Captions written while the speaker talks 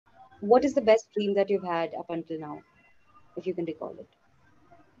what is the best dream that you've had up until now, if you can recall it?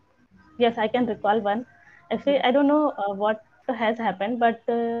 Yes, I can recall one. Actually, I don't know what has happened, but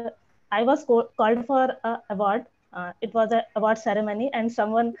I was called for a award. It was a award ceremony, and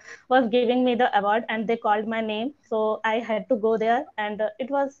someone was giving me the award, and they called my name. So I had to go there, and it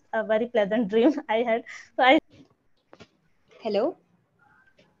was a very pleasant dream I had. So I. Hello.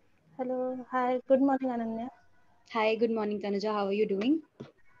 Hello, hi, good morning, Ananya. Hi, good morning, Tanuja. How are you doing?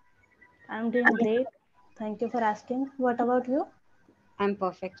 I'm doing great. Thank you for asking. What about you? I'm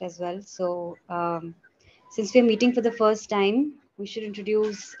perfect as well. So, since we're meeting for the first time, we should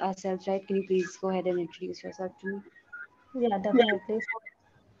introduce ourselves, right? Can you please go ahead and introduce yourself to me? Yeah, definitely.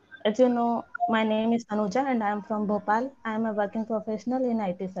 As you know, my name is Tanuja and I am from Bhopal. I am a working professional in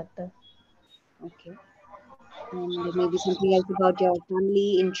IT sector. Okay. And maybe something else about your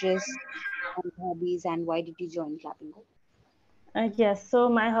family, interests, and hobbies, and why did you join Clapingo? Yes, so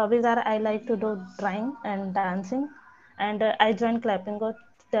my hobbies are I like to do drawing and dancing, and I joined Clapingo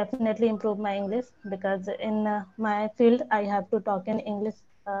to definitely improve my English because in my field I have to talk in English,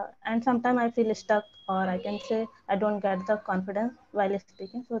 and sometimes I feel stuck or I can say I don't get the confidence while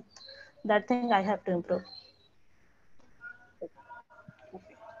speaking. So that thing I have to improve.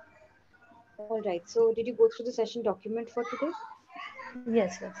 Perfect. All right. So, did you go through the session document for today?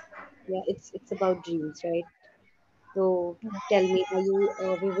 Yes, yes. Yeah, it's about dreams, right? So, tell me, are you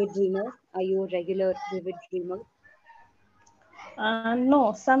a vivid dreamer? Are you a regular vivid dreamer?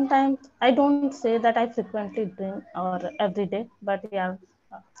 No, sometimes I don't say that I frequently drink or every day, but yeah,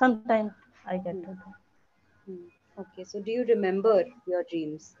 sometimes I get to Hmm. drink. Hmm. Okay. So, do you remember your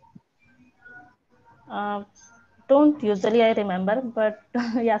dreams? Uh, don't usually I remember, but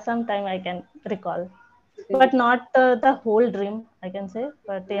yeah, sometime I can recall, You can but recall. not the whole dream I can say,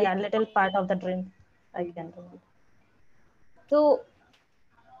 but Yeah. yeah, little part of the dream I Mhm. can remember. So,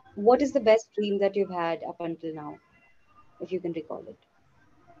 what is the best dream that you've had up until now, if you can recall it?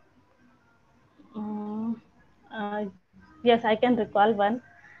 Mm, uh, yes, I can recall one.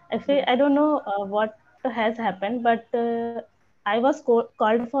 Actually, Hmm. I don't know what has happened, but I was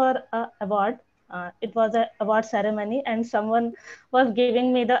called for a award. It was a award ceremony, and someone was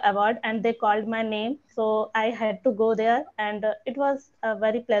giving me the award, and they called my name. So I had to go there, and it was a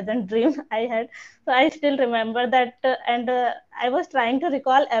very pleasant dream I had. So I still remember that, and I was trying to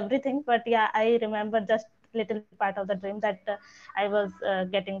recall everything, but yeah, I remember just little part of the dream that I was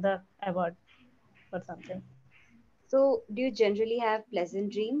getting the award or something. So, do you generally have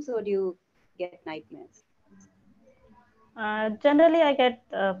pleasant dreams or do you get nightmares? Generally, I get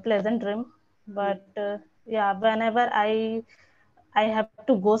pleasant dream, Hmm. but yeah, whenever I have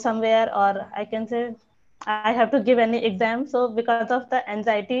to go somewhere or I can say I have to give any exam, so because of the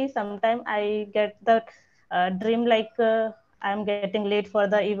anxiety, sometimes I get the dream like I'm getting late for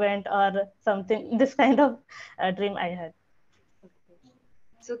the event or something. This kind of dream I had. Okay.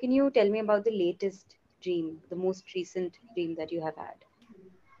 So, can you tell me about the latest dream, the most recent dream that you have had?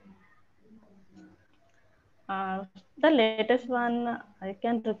 The latest one I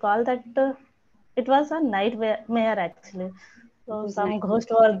can recall that it was a nightmare actually. So It was some nice.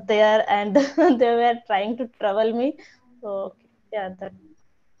 ghosts were there and they were trying to trouble me. So Okay. yeah,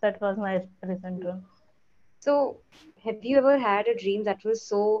 that was my recent Hmm. dream. So, have you ever had a dream that was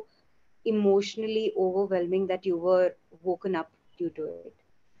so emotionally overwhelming that you were woken up due to it?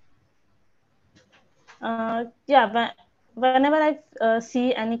 Yeah, whenever I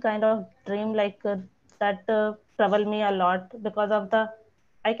see any kind of dream like that trouble me a lot because of the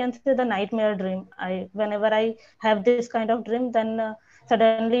I can say the nightmare dream. I whenever I have this kind of dream, then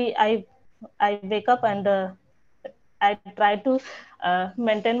suddenly I wake up and I try to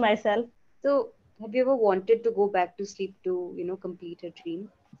maintain myself. So, have you ever wanted to go back to sleep to, complete a dream?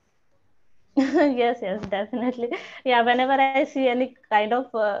 Yes, yes, definitely. Yeah, whenever I see any kind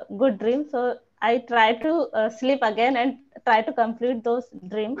of good dream, so I try to sleep again and try to complete those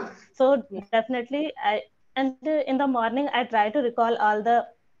dreams. So Yeah. definitely, I and in the morning I try to recall all the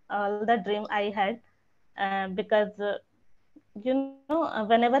dream I had because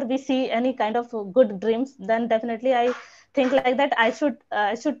whenever we see any kind of good dreams, then definitely I think like that I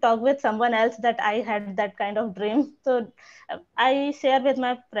should talk with someone else that I had that kind of dream. So I share with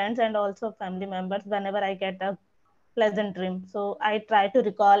my friends and also family members whenever I get a pleasant dream, so I try to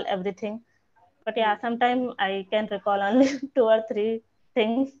recall everything. But Hmm. yeah, sometimes I can recall only two or three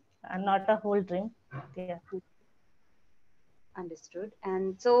things and not a whole dream. Yeah. Understood.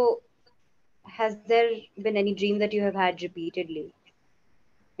 And so, has there been any dream that you have had repeatedly?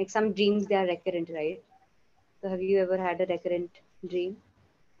 Like some dreams, they are recurrent, right? So, have you ever had a recurrent dream?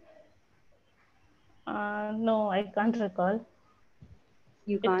 No, I can't recall.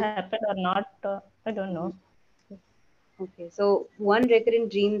 You it can't? happened or not. I don't know. Mhm. Okay. So one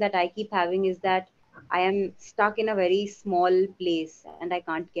recurrent dream that I keep having is that I am stuck in a very small place and I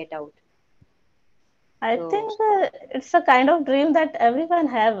can't get out. I So think it's a kind of dream that everyone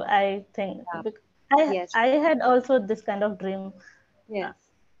have. I think yeah. Yes. I had also this kind of dream. Uh,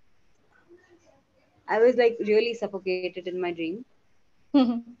 Yes. I was like really suffocated in my dream,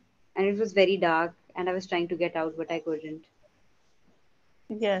 and it was very dark, and I was trying to get out, but I couldn't.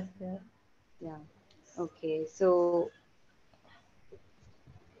 yes, yes, Yeah. Okay. So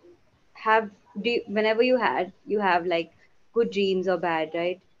have whenever you have like good dreams or bad,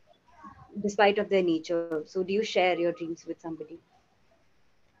 right? Despite of their nature. So do you share your dreams with somebody?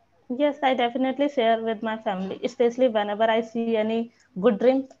 yes. I definitely share with my family, especially whenever I see any good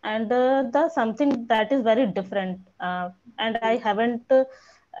dream and the something that is very different. And I haven't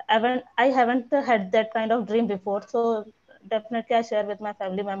had that kind of dream before. So definitely I share with my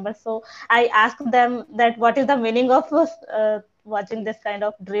family members. So I ask them that what is the meaning of watching this kind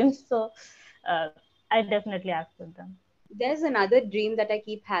of dreams. So uh, I definitely ask with them. There's another dream that I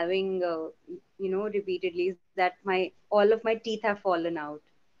keep having, repeatedly is that my all of my teeth have fallen out.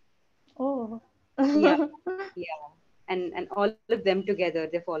 Oh. Yeah, yeah, and all of them together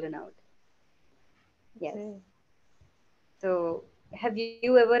they've fallen out. Yes. Okay. So have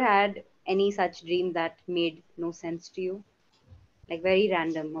you ever had any such dream that made no sense to you, like very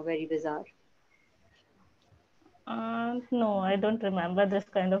random or very bizarre? No, I don't remember this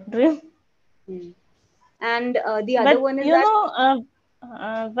kind of dream. Hmm. And the But other one is you that. know,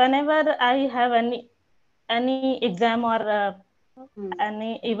 whenever I have any exam or Hmm.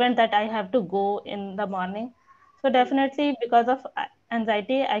 any event that I have to go in the morning, so definitely because of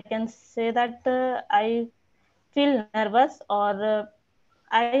anxiety, I can say that I feel nervous or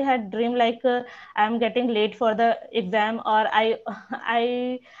I had dream like I'm getting late for the exam or I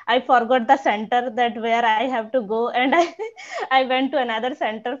forgot the center that where I have to go and I I went to another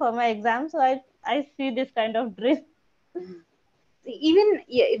center for my exam. So I see this kind of dream. Mhm. Even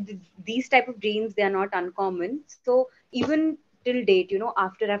yeah, these type of dreams, they are not uncommon. So even till date,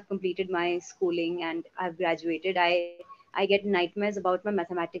 after I've completed my schooling and I've graduated, I get nightmares about my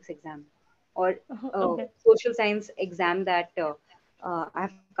mathematics exam or Okay. social science exam that I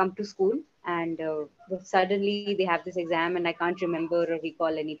have come to school, and suddenly they have this exam and I can't remember or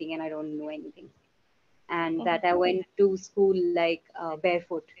recall anything and I don't know anything, and that I went to school like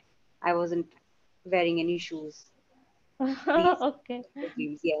barefoot. I wasn't wearing any shoes. These Okay.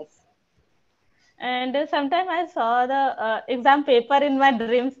 dreams, yes. And sometime I saw the exam paper in my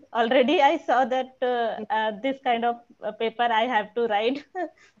dreams. Already I saw that this kind of paper I have to write.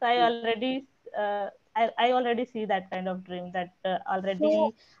 So I already see that kind of dream that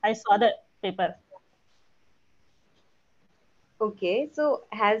So, already I saw the paper. okay, so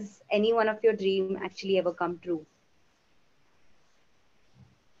has any one of your dream actually ever come true?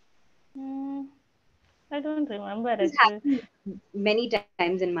 Hmm, I don't remember This actually. happened many times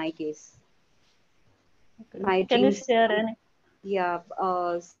in my case. Okay. My Can you dreams, share any? yeah.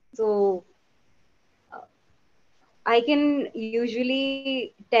 So I can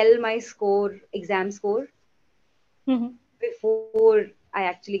usually tell my score, exam score, before I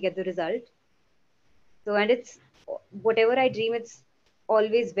actually get the result. So, and it's whatever I dream, it's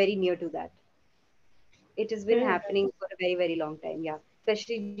always very near to that. It has been Okay. happening for a very, very long time. Yeah,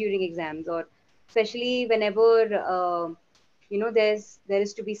 especially during exams, or especially whenever there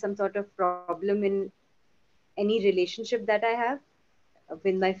is to be some sort of problem in any relationship that I have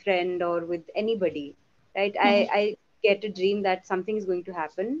with my friend or with anybody, right? I get a dream that something is going to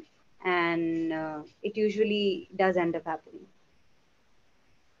happen, and it usually does end up happening.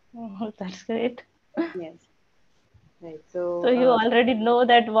 Oh, that's great. Yes, right. So So you already know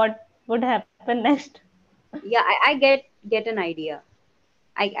that what would happen next. yeah, I get an idea.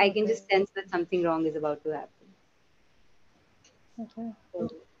 I can Okay. just sense that something wrong is about to happen. Okay. So,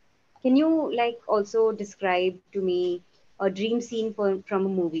 can you like also describe to me a dream scene from a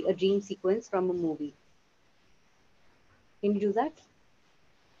movie, a dream sequence from a movie? Can you do that?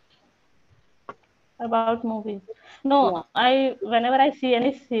 About movies. No, Yeah. I whenever I see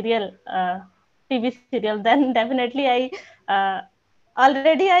any serial, TV serial, then definitely uh,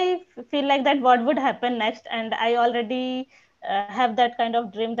 I feel like that what would happen next, and I already have that kind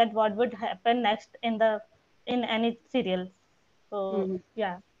of dream that what would happen next in any serial. So Hmm.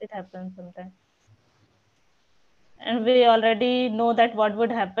 yeah, it happens sometimes, and we already know that what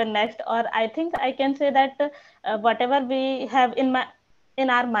would happen next. Or I think I can say that whatever we have in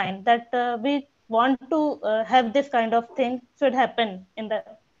our mind that we want to have this kind of thing should happen in the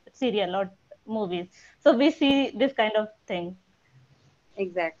serial or movies, so we see this kind of thing.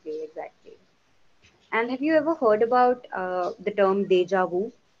 Exactly, exactly. And have you ever heard about the term deja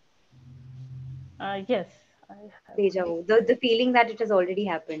vu? Yes, I have. Deja vu, the feeling that it has already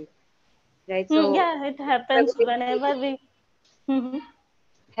happened, right? So, Yeah, it happens whenever we. Mhm.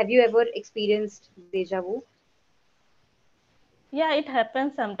 have you ever experienced deja vu? Yeah, it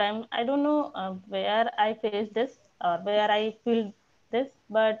happens sometimes. I don't know where I face this or where I feel this,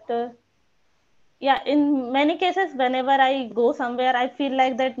 but yeah, in many cases, whenever I go somewhere, I feel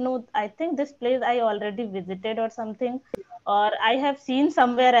like that. No, I think this place I already visited or something, or I have seen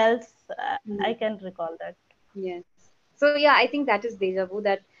somewhere else. I Mhm. can recall that. Yes. So yeah, I think that is deja vu.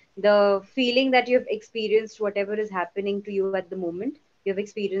 That the feeling that you've experienced, whatever is happening to you at the moment, you've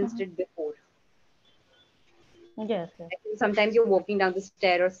experienced Mhm. it before. Yes, yes, I think sometimes you're walking down the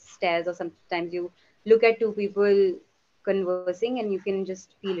stairs, or sometimes you look at two people conversing, and you can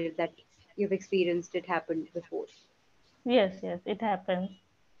just feel it that you've experienced it happened before. yes, yes. It happens.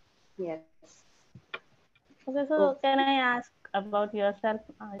 Yes. Okay, Oh, so can I ask about yourself?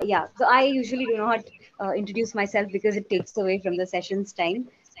 yeah. So I usually do not introduce myself because it takes away from the session's time,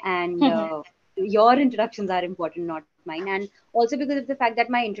 and your introductions are important, not mine, and also because of the fact that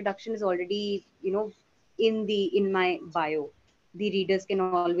my introduction is already, in my bio. The readers can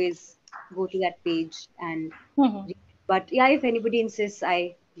always go to that page and read. But yeah, if anybody insists,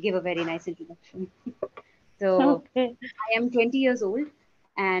 I give a very nice introduction. So Okay. I am 20 years old,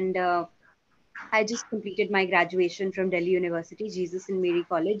 and I just completed my graduation from Delhi University, Jesus and Mary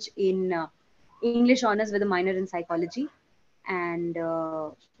College, in English honors with a minor in psychology. And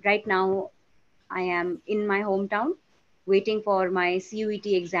right now, I am in my hometown waiting for my CUET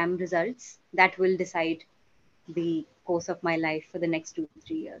exam results that will decide the course of my life for the next 2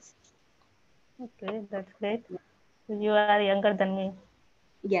 3 years. Okay, that's great. You are younger than me.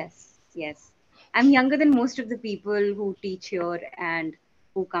 Yes, yes. I'm younger than most of the people who teach here and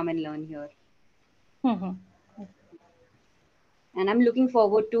who come and learn here. Mhm. And I'm looking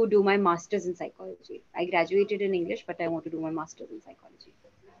forward to do my master's in psychology. I graduated in English, but I want to do my master's in psychology.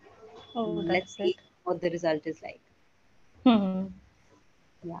 Oh, that's Let's great. see what the result is like. Mhm.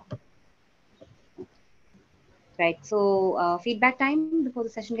 Yeah, right. So, feedback time before the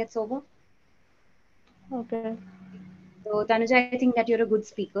session gets over. Okay. So, Tanuja, I think that you're a good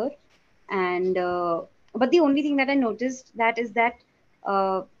speaker, and but the only thing that I noticed that is that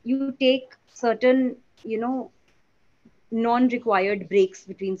you take certain, non-required breaks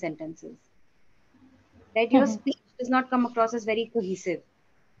between sentences. Right, your Mhm. speech does not come across as very cohesive.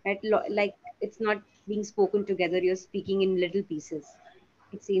 Right, like it's not being spoken together. You're speaking in little pieces.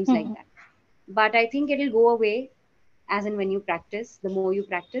 It seems like Mhm. that. But I think it'll go away as and when you practice. The more you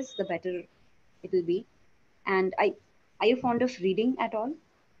practice, the better it'll be. And are you fond of reading at all?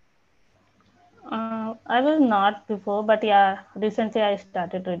 I was not before, but yeah, recently I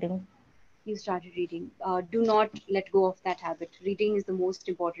started reading. You started reading. Do not let go of that habit. Reading is the most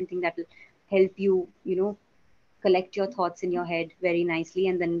important thing that will help you, collect your thoughts in your head very nicely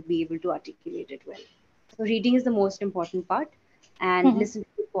and then be able to articulate it well. So reading is the most important part, and Mhm. listen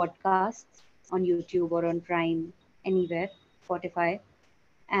to podcasts on YouTube or on Prime, anywhere, Spotify,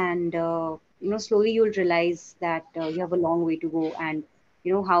 and slowly you'll realize that you have a long way to go, and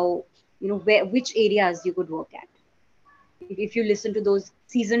how which areas you could work at. If you listen to those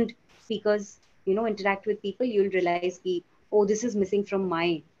seasoned speakers, interact with people, you'll realize ki, oh, this is missing from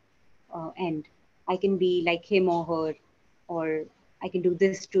my end. I can be like him or her, or I can do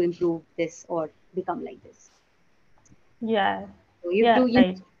this to improve this or become like this. Yeah, So you have yeah, to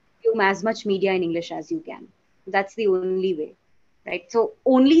right. consume as much media in English as you can. That's the only way, right? So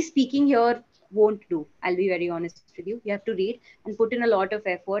only speaking here won't do. I'll be very honest with you. You have to read and put in a lot of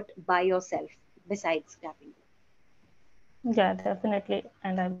effort by yourself besides tapping. Yeah, definitely,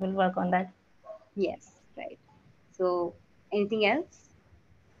 and I will work on that. Yes, right. So anything else?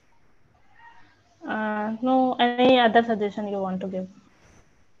 No, any other suggestion you want to give?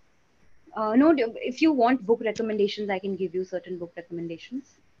 No, if you want book recommendations, I can give you certain book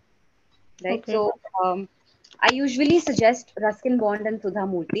recommendations, right? Okay. So I usually suggest Ruskin Bond and Sudha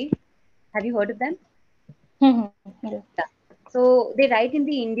Murthy. Have you heard of them? Mhm. Yeah. Yeah. So they write in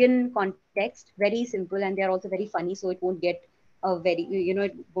the Indian context, very simple, and they are also very funny. So it won't get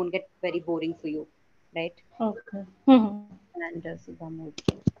it won't get very boring for you, right? Okay. Mhm. And Sudha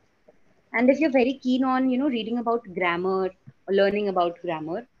Murthy. And if you're very keen on, reading about grammar or learning about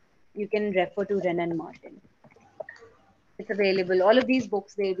grammar, you can refer to Ren and Martin. It's available. All of these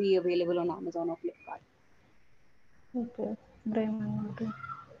books they'll be available on Amazon or Flipkart. Okay. Brain and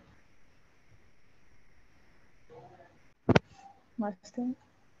Mustang.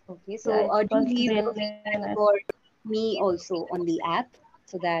 Okay, Yeah, so it do was leave a really nice. feedback for me also on the app.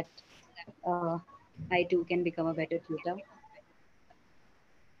 so that uh, I too can become a better tutor.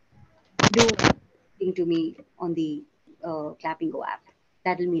 Do thing to me on the Clapingo app.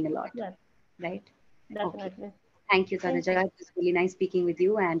 That'll mean a lot, Yeah, right? Okay. definitely. Thank you, Thank Tanuja. you. It was really nice speaking with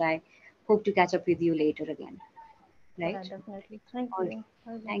you, and I hope to catch up with you later again. Yeah, Right? definitely. Thank All right. you.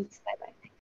 Bye bye. Thanks. Bye bye.